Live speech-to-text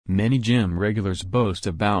Many gym regulars boast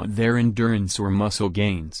about their endurance or muscle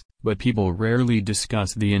gains, but people rarely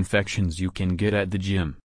discuss the infections you can get at the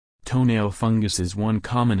gym. Toenail fungus is one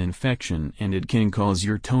common infection, and it can cause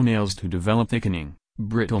your toenails to develop thickening,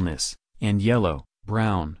 brittleness, and yellow,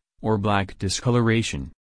 brown, or black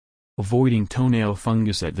discoloration. Avoiding toenail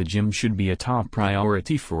fungus at the gym should be a top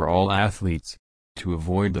priority for all athletes. To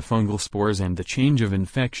avoid the fungal spores and the change of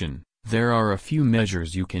infection, there are a few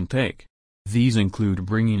measures you can take. These include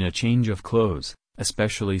bringing a change of clothes,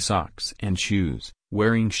 especially socks and shoes,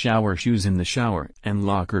 wearing shower shoes in the shower and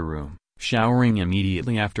locker room, showering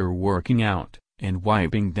immediately after working out, and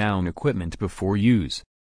wiping down equipment before use.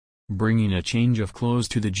 Bringing a change of clothes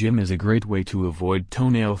to the gym is a great way to avoid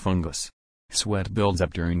toenail fungus. Sweat builds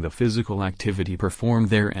up during the physical activity performed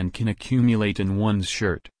there and can accumulate in one's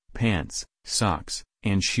shirt, pants, socks,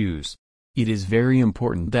 and shoes. It is very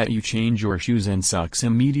important that you change your shoes and socks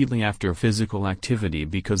immediately after physical activity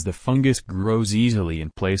because the fungus grows easily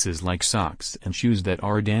in places like socks and shoes that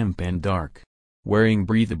are damp and dark. Wearing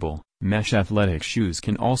breathable, mesh athletic shoes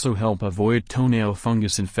can also help avoid toenail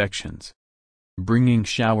fungus infections. Bringing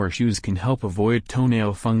shower shoes can help avoid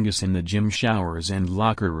toenail fungus in the gym showers and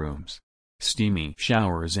locker rooms. Steamy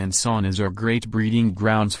showers and saunas are great breeding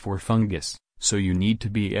grounds for fungus, so you need to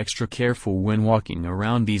be extra careful when walking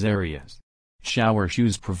around these areas. Shower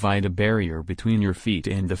shoes provide a barrier between your feet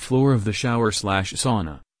and the floor of the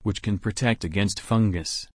shower/sauna, which can protect against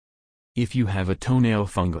fungus. If you have a toenail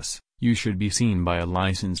fungus, you should be seen by a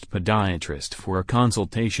licensed podiatrist for a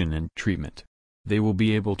consultation and treatment. They will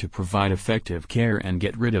be able to provide effective care and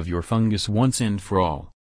get rid of your fungus once and for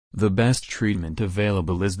all. The best treatment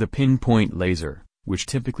available is the pinpoint laser, which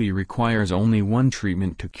typically requires only one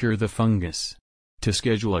treatment to cure the fungus. To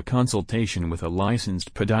schedule a consultation with a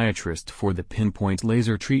licensed podiatrist for the pinpoint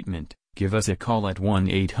laser treatment, give us a call at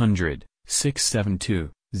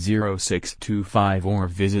 1-800-672-0625 or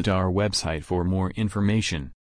visit our website for more information.